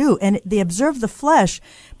people to do. And they observe the flesh,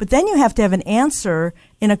 but then you have to have an answer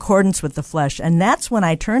in accordance with the flesh. And that's when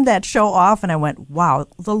I turned that show off and I went, wow,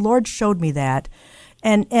 the Lord showed me that.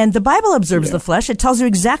 And the Bible observes the flesh. It tells you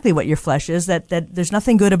exactly what your flesh is, that there's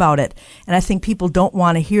nothing good about it. And I think people don't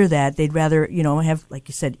want to hear that. They'd rather, have, like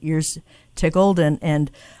you said, ears tickled. And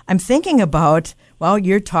I'm thinking about, while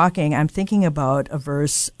you're talking, I'm thinking about a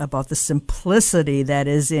verse about the simplicity that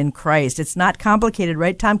is in Christ. It's not complicated,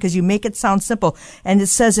 right, Tom? Because you make it sound simple. And it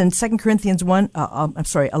says in 2 Corinthians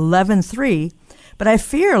 11:3, but I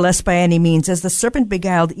fear lest by any means, as the serpent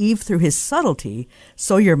beguiled Eve through his subtlety,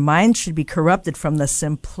 so your minds should be corrupted from the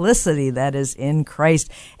simplicity that is in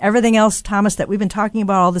Christ. Everything else, Thomas, that we've been talking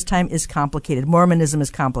about all this time is complicated. Mormonism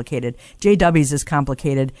is complicated. JW's is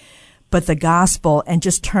complicated. But the gospel and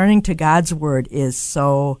just turning to God's word is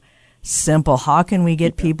so simple. How can we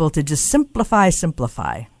get people to just simplify?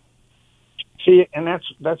 See, and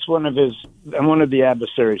that's one of the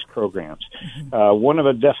adversary's programs.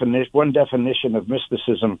 One definition of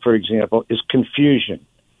mysticism, for example, is confusion.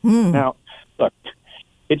 Now, look,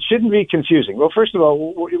 it shouldn't be confusing. Well, first of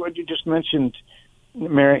all, what you just mentioned,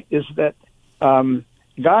 Mary, is that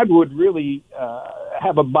God would really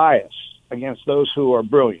have a bias against those who are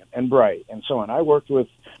brilliant and bright and so on. I worked with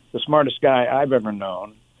the smartest guy I've ever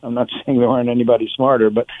known. I'm not saying there aren't anybody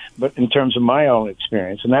smarter, but in terms of my own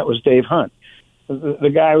experience, and that was Dave Hunt.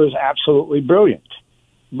 The guy was absolutely brilliant.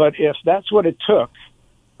 But if that's what it took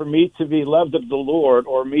for me to be loved of the Lord,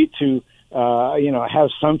 or me to, have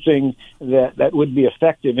something that would be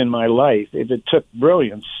effective in my life, if it took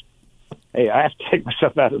brilliance, hey, I have to take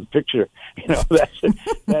myself out of the picture.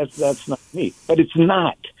 That's not me. But it's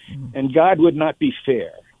not. And God would not be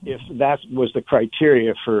fair if that was the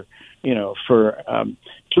criteria for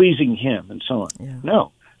pleasing Him and so on. Yeah.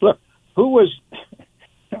 No. Look, who was,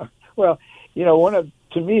 well,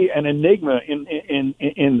 to me, an enigma in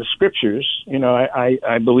the scriptures.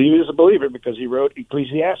 I believe he's a believer because he wrote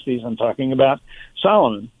Ecclesiastes. I'm talking about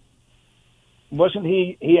Solomon. Wasn't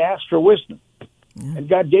he asked for wisdom? Yeah. And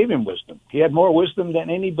God gave him wisdom. He had more wisdom than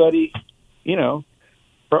anybody, or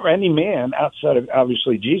any man outside of,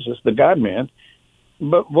 obviously, Jesus, the God-man.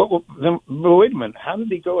 But wait a minute, how did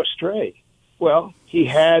he go astray? Well, he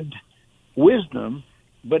had wisdom,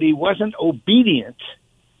 but he wasn't obedient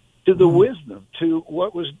to the wisdom, to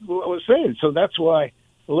what was said. So that's why,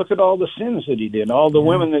 look at all the sins that he did, all the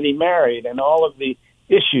women that he married, and all of the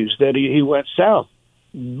issues that he went south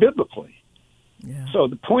biblically. Yeah. So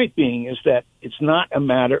the point being is that it's not a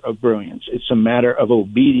matter of brilliance. It's a matter of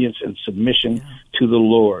obedience and submission to the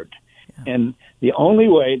Lord. Yeah. And the only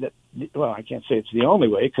way that, well, I can't say it's the only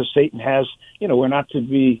way, because Satan has, we're not to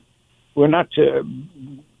be in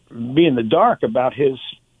the dark about his,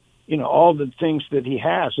 all the things that he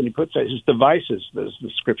has, and he puts his devices, as the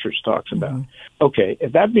scriptures talks about. Mm-hmm. Okay,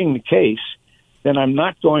 if that being the case, then I'm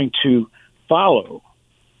not going to follow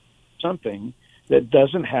something that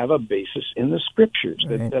doesn't have a basis in the scriptures,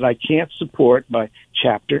 that I can't support by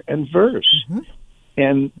chapter and verse. Mm-hmm.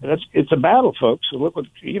 And it's a battle, folks. So look what,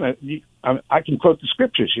 I can quote the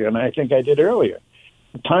scriptures here, and I think I did earlier.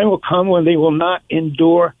 The time will come when they will not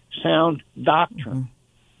endure sound doctrine. Mm-hmm.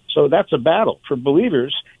 So that's a battle for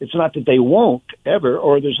believers. It's not that they won't ever,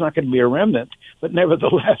 or there's not going to be a remnant, but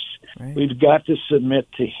nevertheless, we've got to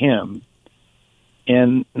submit to Him.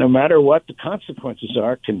 And no matter what the consequences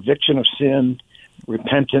are, conviction of sin,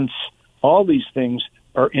 repentance, all these things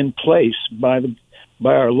are in place by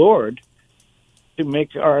our Lord to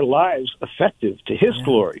make our lives effective to His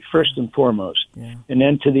glory, first and foremost, and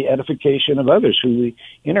then to the edification of others who we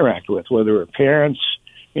interact with, whether we're parents,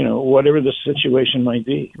 whatever the situation might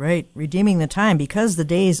be. Right, redeeming the time because the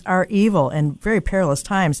days are evil and very perilous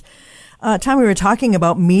times. Tom, we were talking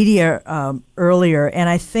about media earlier, and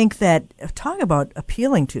I think that talk about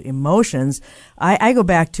appealing to emotions. I go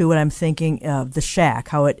back to what I'm thinking of The Shack,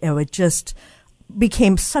 how it just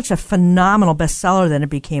became such a phenomenal bestseller. Then it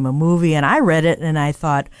became a movie, and I read it and I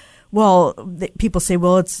thought, well, people say,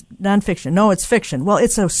 well, it's nonfiction. No, it's fiction. Well,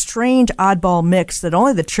 it's a strange, oddball mix that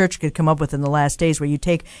only the church could come up with in the last days, where you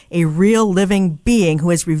take a real living being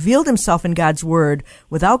who has revealed himself in God's word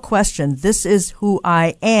without question. This is who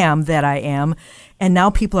I am, that I am. And now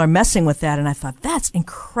people are messing with that. And I thought, that's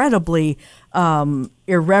incredibly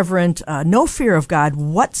irreverent, no fear of God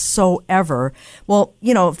whatsoever. Well,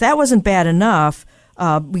 if that wasn't bad enough,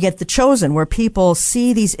 we get The Chosen, where people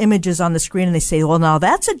see these images on the screen and they say, well, now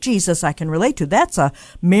that's a Jesus I can relate to. That's a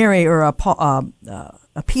Mary or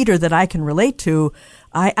a Peter that I can relate to.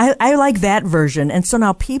 I like that version. And so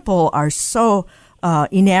now people are so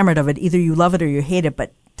enamored of it. Either you love it or you hate it.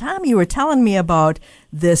 But Tom, you were telling me about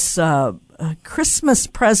this Christmas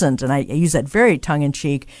present, and I use that very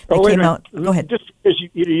tongue-in-cheek. That came out. Go ahead. Just because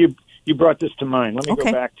you brought this to mind, let me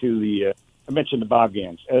go back to I mentioned the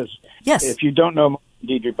Bogans. Yes. If you don't know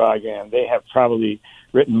Deidre Bogan, they have probably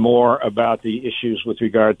written more about the issues with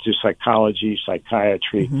regard to psychology,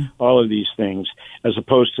 psychiatry, all of these things, as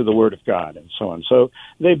opposed to the Word of God and so on. So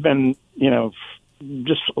they've been,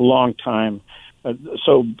 just a long time.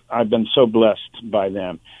 So I've been so blessed by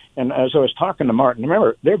them. And as I was talking to Martin,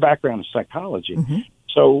 remember, their background is psychology.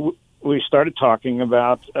 So we started talking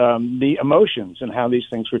about the emotions and how these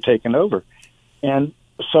things were taken over. And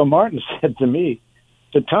so Martin said to me,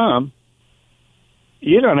 to Tom,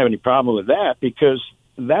 you don't have any problem with that because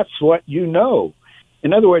that's what you know.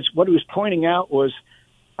 In other words, what he was pointing out was,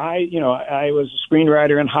 I was a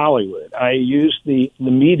screenwriter in Hollywood. I used the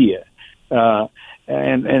media,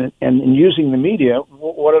 and in using the media,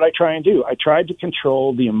 what did I try and do? I tried to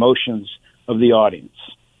control the emotions of the audience.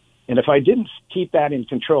 And if I didn't keep that in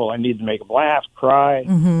control, I needed to make them laugh, cry,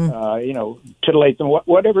 titillate them,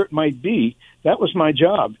 whatever it might be. That was my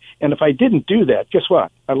job. And if I didn't do that, guess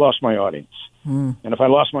what? I lost my audience. And if I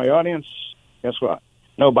lost my audience, guess what?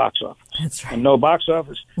 No box office. That's right. And no box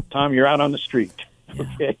office, Tom, you're out on the street.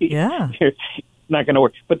 Okay? Yeah. It's not going to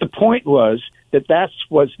work. But the point was that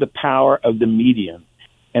was the power of the medium.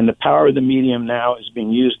 And the power of the medium now is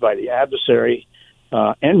being used by the adversary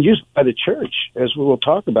and used by the church, as we will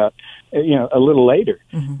talk about, a little later,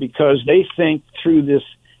 because they think through this,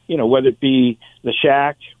 whether it be The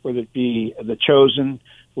Shack, whether it be The Chosen,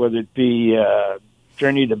 whether it be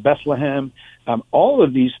Journey to Bethlehem, all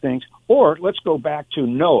of these things. Or let's go back to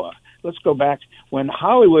Noah. Let's go back when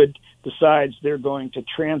Hollywood decides they're going to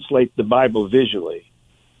translate the Bible visually.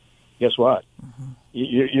 Guess what?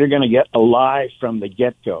 You're going to get a lie from the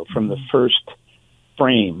get-go, from the first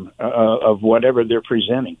frame of whatever they're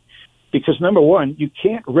presenting. Because, number one, you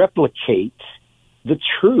can't replicate the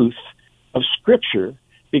truth of Scripture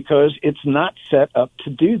because it's not set up to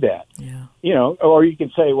do that. Or you can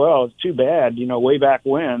say, well, it's too bad, way back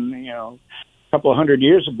when, a couple of 100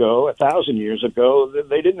 years ago, 1,000 years ago,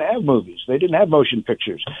 they didn't have movies. They didn't have motion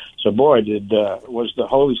pictures. So, boy, was the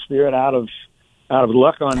Holy Spirit out of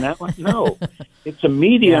luck on that one? No. It's a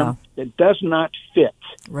medium that does not fit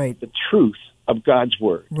the truth of God's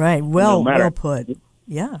Word. Right. Well put.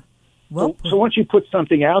 Yeah. Well put. So once you put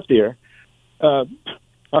something out there, all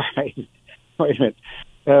right, wait a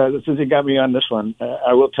minute. Since you got me on this one,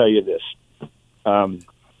 I will tell you this.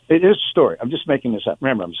 It is a story. I'm just making this up.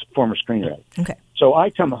 Remember, I'm a former screenwriter. Okay. So I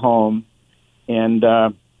come home, and,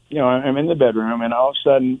 I'm in the bedroom, and all of a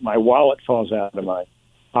sudden my wallet falls out of my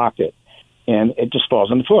pocket, and it just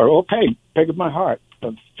falls on the floor. Oh, Peg of my heart.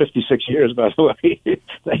 56 years, by the way.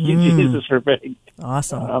 Thank you, Jesus, for Peg.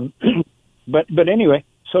 Awesome. But anyway,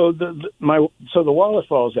 so the wallet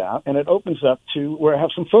falls out, and it opens up to where I have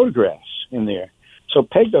some photographs in there. So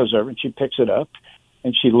Peg goes over and she picks it up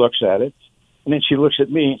and she looks at it, and then she looks at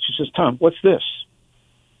me and she says, "Tom, what's this?"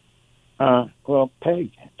 Well,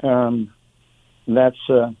 Peg, that's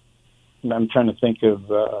I'm trying to think of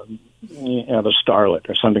the starlet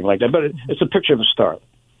or something like that, but it's a picture of a starlet.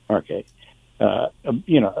 Okay,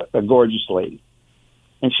 a gorgeous lady,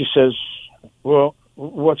 and she says, "Well,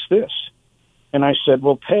 what's this?" And I said,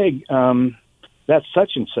 "Well, Peg, that's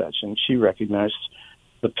such and such," and she recognized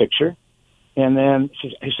the picture. And then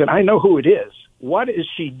he said, "I know who it is. What is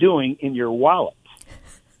she doing in your wallet?"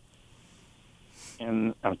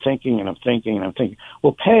 And I'm thinking, and I'm thinking, and I'm thinking,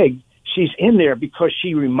 well, Peg, she's in there because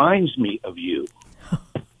she reminds me of you.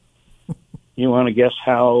 You want to guess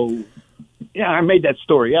how? Yeah, I made that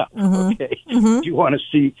story up. Okay. You want to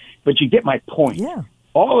see, but you get my point. Yeah.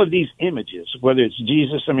 All of these images, whether it's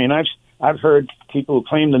Jesus, I mean, I've heard people who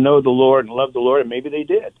claim to know the Lord and love the Lord, and maybe they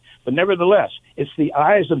did. But nevertheless, it's the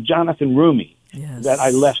eyes of Jonathan Rumi that I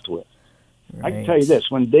left with. Right. I can tell you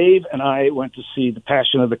this. When Dave and I went to see The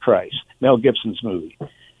Passion of the Christ, Mel Gibson's movie,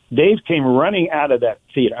 Dave came running out of that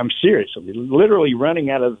theater. I'm serious, literally running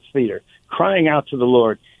out of the theater, crying out to the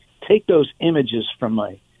Lord, take those images from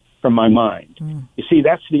my mind. You see,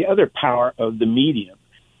 that's the other power of the medium.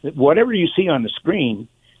 Whatever you see on the screen,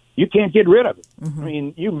 you can't get rid of it. I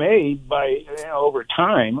mean, you may over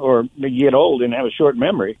time, or you get old and have a short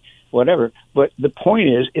memory, whatever. But the point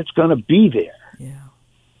is, it's going to be there. Yeah.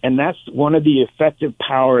 And that's one of the effective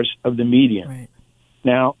powers of the medium. Right.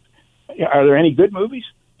 Now, are there any good movies?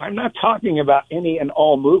 I'm not talking about any and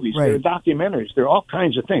all movies. Right. There are documentaries. There are all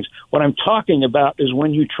kinds of things. What I'm talking about is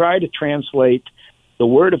when you try to translate the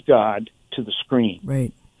Word of God to the screen.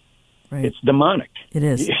 Right. Right. It's demonic. It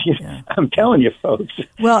is. Yeah. I'm telling you, folks.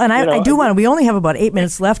 Well, and I do want to, we only have about 8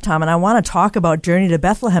 minutes left, Tom, and I want to talk about Journey to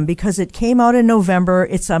Bethlehem because it came out in November.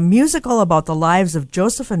 It's a musical about the lives of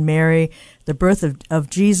Joseph and Mary, the birth of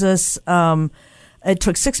Jesus. It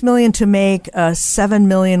took $6 million to make. $7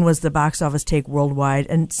 million was the box office take worldwide,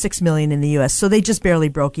 and $6 million in the U.S. So they just barely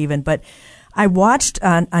broke even. But I watched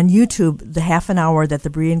on YouTube the half an hour that the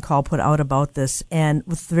Berean Call put out about this, and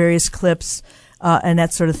with various clips and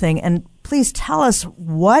that sort of thing. And please tell us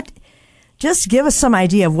just give us some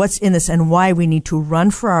idea of what's in this and why we need to run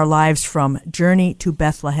for our lives from Journey to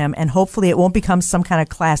Bethlehem, and hopefully it won't become some kind of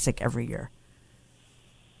classic every year.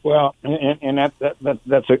 Well, and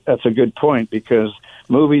that's a good point, because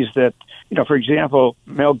movies that, for example,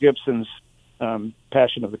 Mel Gibson's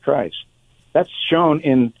Passion of the Christ, that's shown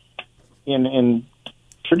in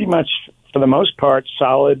pretty much, for the most part,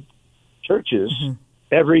 solid churches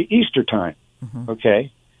every Easter time.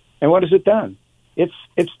 Okay, and what has it done? It's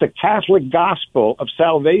the Catholic gospel of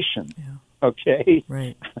salvation. Yeah. Okay,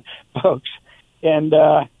 right, folks. And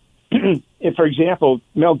if, for example,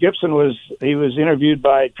 Mel Gibson was interviewed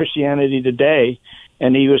by Christianity Today,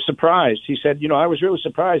 and he was surprised. He said, I was really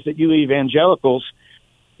surprised that you evangelicals,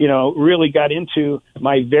 really got into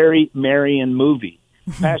my very Marian movie.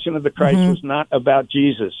 Passion of the Christ was not about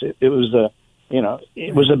Jesus. It was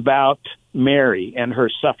it was about Mary and her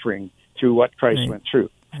suffering through what Christ went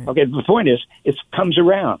through. Okay, the point is, it comes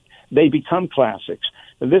around. They become classics.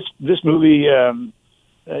 This movie,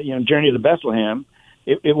 Journey to Bethlehem,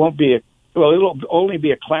 it won't be it'll only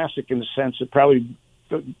be a classic in the sense that probably,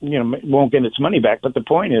 won't get its money back. But the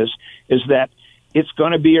point is that it's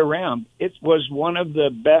going to be around. It was one of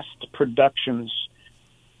the best productions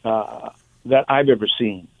that I've ever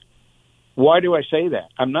seen. Why do I say that?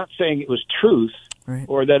 I'm not saying it was truth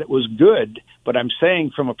or that it was good, but I'm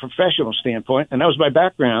saying from a professional standpoint, and that was my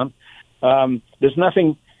background, there's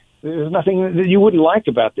nothing that you wouldn't like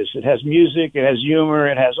about this. It has music, it has humor,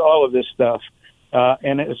 it has all of this stuff,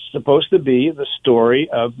 and it's supposed to be the story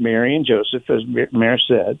of Mary and Joseph, as Mayor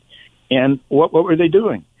said. And what were they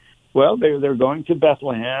doing? Well, they're going to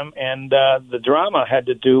Bethlehem, and the drama had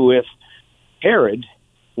to do with Herod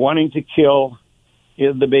wanting to kill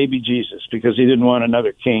the baby Jesus because he didn't want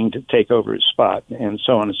another king to take over his spot, and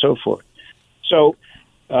so on and so forth. So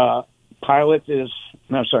Pilate is –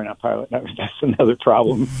 no, sorry, not Pilate. That's another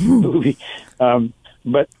problem movie.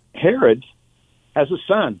 But Herod has a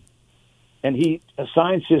son, and he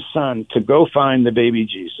assigns his son to go find the baby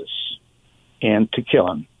Jesus and to kill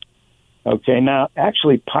him. Okay, now,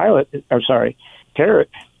 actually, Herod,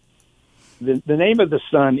 the name of the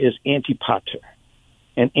son is Antipater.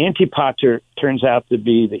 And Antipater turns out to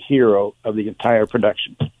be the hero of the entire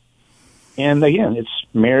production. And again, it's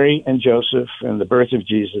Mary and Joseph and the birth of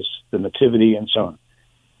Jesus, the nativity, and so on.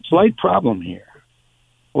 Slight problem here.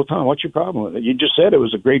 Well, Tom, what's your problem with it? You just said it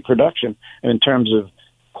was a great production in terms of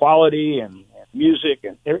quality and music,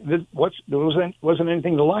 and there wasn't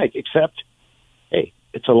anything to like except, hey,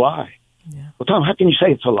 it's a lie. Yeah. Well, Tom, how can you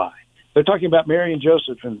say it's a lie? They're talking about Mary and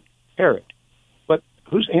Joseph and Herod, but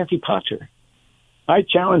who's Antipater? I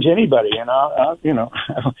challenge anybody, and I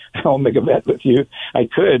won't make a bet with you. I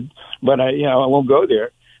could, but I won't go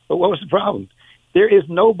there. But what was the problem? There is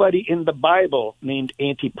nobody in the Bible named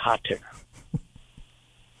Antipater.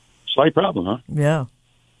 Slight problem, huh? Yeah.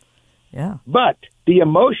 Yeah. But the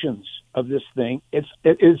emotions of this thing, it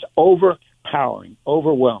is overpowering,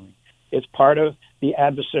 overwhelming. It's part of the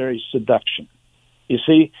adversary's seduction. You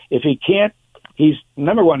see, if he can't,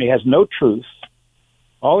 number one, he has no truth.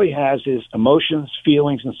 All he has is emotions,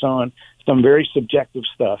 feelings, and so on, some very subjective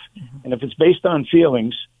stuff. And if it's based on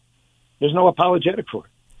feelings, there's no apologetic for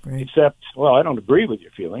it. Right. Except, well, I don't agree with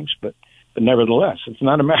your feelings, but nevertheless, it's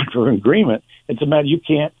not a matter of agreement. It's a matter you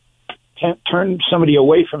can't turn somebody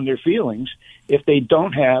away from their feelings if they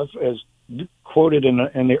don't have, as quoted in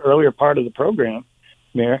the earlier part of the program,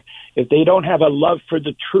 Mayor, if they don't have a love for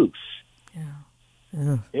the truth. Yeah.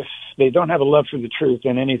 Yeah. If they don't have a love for the truth,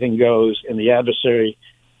 then anything goes, and the adversary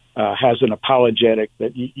has an apologetic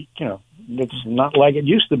that, you know, it's not like it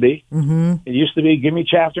used to be. Mm-hmm. It used to be, give me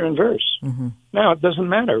chapter and verse. Mm-hmm. Now it doesn't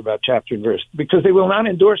matter about chapter and verse because they will not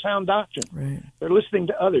endure sound doctrine. Right. They're listening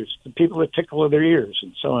to others, the people that tickle their ears,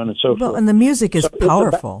 and so on and so Well, forth. and the music is So it's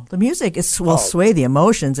powerful. The music will sway the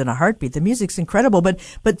emotions in a heartbeat. The music's incredible, but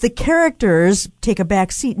the characters take a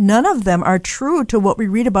back seat. None of them are true to what we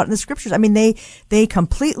read about in the scriptures. I mean, they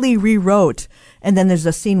completely rewrote. And then there's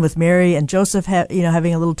a scene with Mary and Joseph,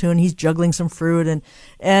 having a little tune. He's juggling some fruit,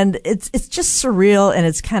 and it's just surreal, and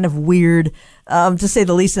it's kind of weird, to say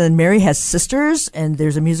the least. And then Mary has sisters, and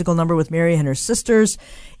there's a musical number with Mary and her sisters.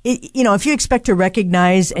 If you expect to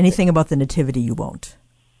recognize anything about the Nativity, you won't.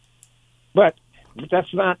 But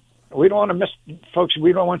that's not. We don't want to miss, folks.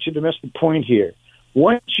 We don't want you to miss the point here.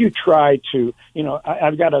 Once you try to,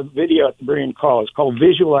 I've got a video at the Berean Call. It's called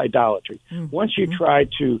Visual Idolatry. Mm-hmm. Once you try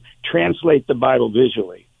to translate the Bible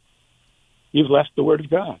visually, you've left the Word of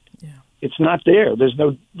God. Yeah. It's not there. There's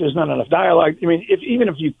not enough dialogue. I mean, even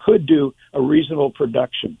if you could do a reasonable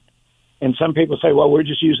production, and some people say, well, we're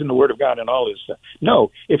just using the Word of God and all this stuff.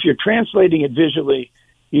 No, if you're translating it visually,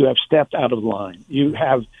 you have stepped out of line. You're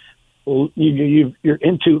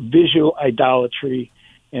into visual idolatry,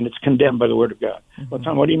 and it's condemned by the Word of God. Mm-hmm. Well,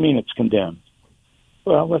 Tom, what do you mean it's condemned?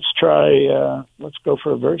 Well, let's go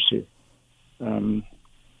for a verse here. I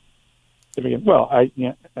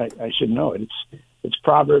should know it. It's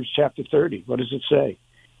Proverbs chapter 30. What does it say?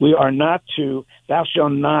 We are not to, thou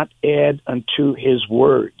shalt not add unto his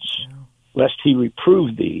words, lest he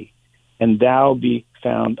reprove thee, and thou be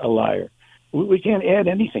found a liar. We can't add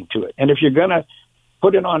anything to it. And if you're going to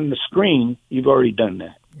put it on the screen, you've already done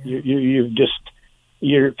that. Yeah.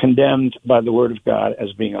 You're condemned by the Word of God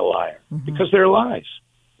as being a liar, because they're lies.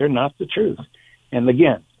 They're not the truth. And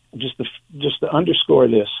again, just to underscore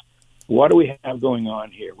this, what do we have going on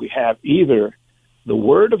here? We have either the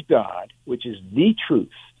Word of God, which is the truth,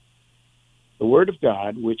 the Word of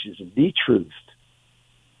God, which is the truth,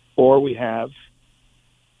 or we have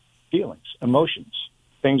feelings, emotions,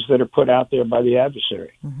 things that are put out there by the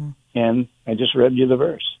adversary. Mm-hmm. And I just read you the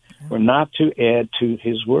verse. Yeah. We're not to add to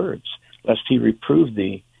his words, lest he reprove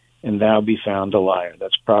thee, and thou be found a liar.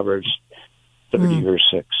 That's Proverbs 30, verse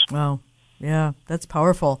 6. Wow. Yeah, that's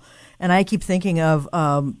powerful. And I keep thinking of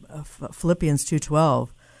Philippians 2:12.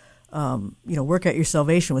 Work out your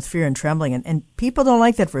salvation with fear and trembling. And people don't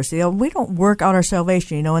like that verse. We don't work out our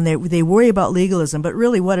salvation, and they worry about legalism. But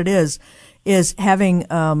really what it is having,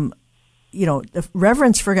 the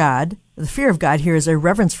reverence for God. The fear of God here is a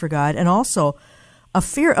reverence for God, and also a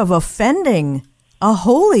fear of offending a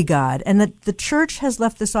holy God. And the church has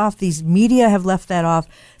left this off. These media have left that off.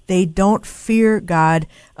 They don't fear God.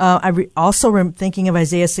 I'm thinking of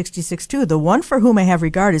Isaiah 66:2. The one for whom I have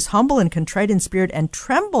regard is humble and contrite in spirit and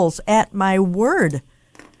trembles at my word.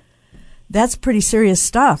 That's pretty serious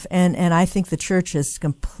stuff. And I think the church has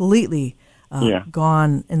completely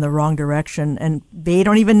gone in the wrong direction. And they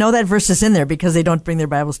don't even know that verse is in there because they don't bring their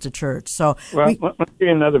Bibles to church. So, let's give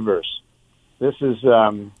you another verse. This is...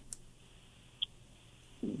 now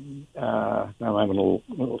I'm having a little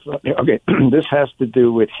okay. This has to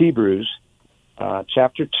do with Hebrews,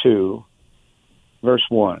 chapter 2, verse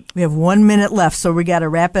 1. We have 1 minute left, so we got to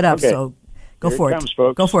wrap it up. Okay. So go for it.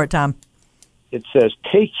 Folks. Go for it, Tom. It says,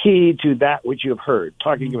 "Take heed to that which you have heard,"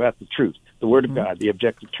 talking about the truth, the Word of God, the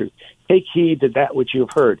objective truth. "Take heed to that which you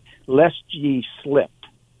have heard, lest ye slip."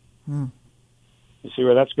 You see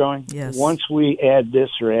where that's going? Yes. Once we add this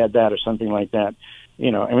or add that or something like that,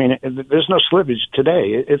 there's no slippage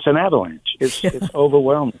today. It's an avalanche. It's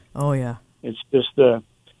overwhelming. Oh, yeah. It's just,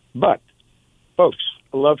 but, folks,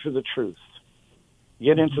 a love for the truth.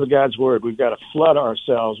 Get into God's Word. We've got to flood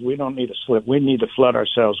ourselves. We don't need to slip. We need to flood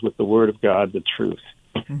ourselves with the Word of God, the truth,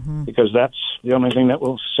 because that's the only thing that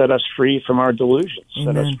will set us free from our delusions,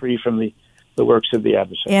 set us free from the works of the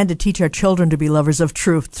adversary. And to teach our children to be lovers of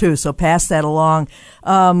truth, too. So pass that along.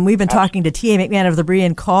 We've been talking to T.A. McMahon of the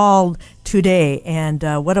Berean Call today, and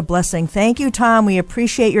what a blessing. Thank you, Tom. We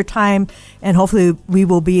appreciate your time, and hopefully we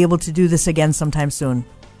will be able to do this again sometime soon.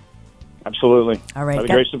 Absolutely. All right. By the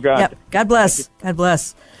grace of God. Yep. God bless. God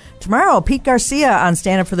bless. Tomorrow, Pete Garcia on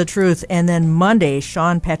Stand Up for the Truth. And then Monday,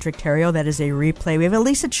 Sean Patrick Terrio. That is a replay. We have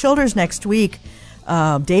Elisa Childers next week.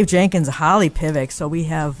 Dave Jenkins, Holly Pivik. So we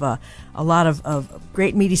have a lot of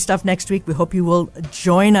great meaty stuff next week. We hope you will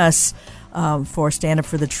join us for Stand Up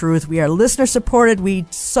for the Truth. We are listener supported. We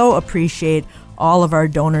so appreciate all of our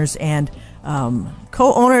donors and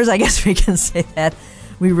co-owners, I guess we can say that.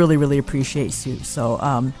 We really, really appreciate you.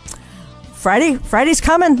 So Friday's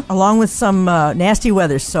coming along with some nasty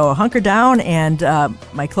weather. So hunker down, and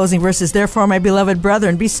my closing verse is, therefore, my beloved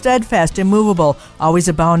brethren, be steadfast, immovable, always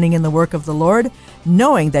abounding in the work of the Lord,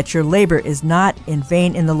 knowing that your labor is not in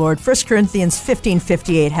vain in the Lord. 1 Corinthians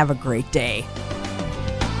 15:58. Have a great day.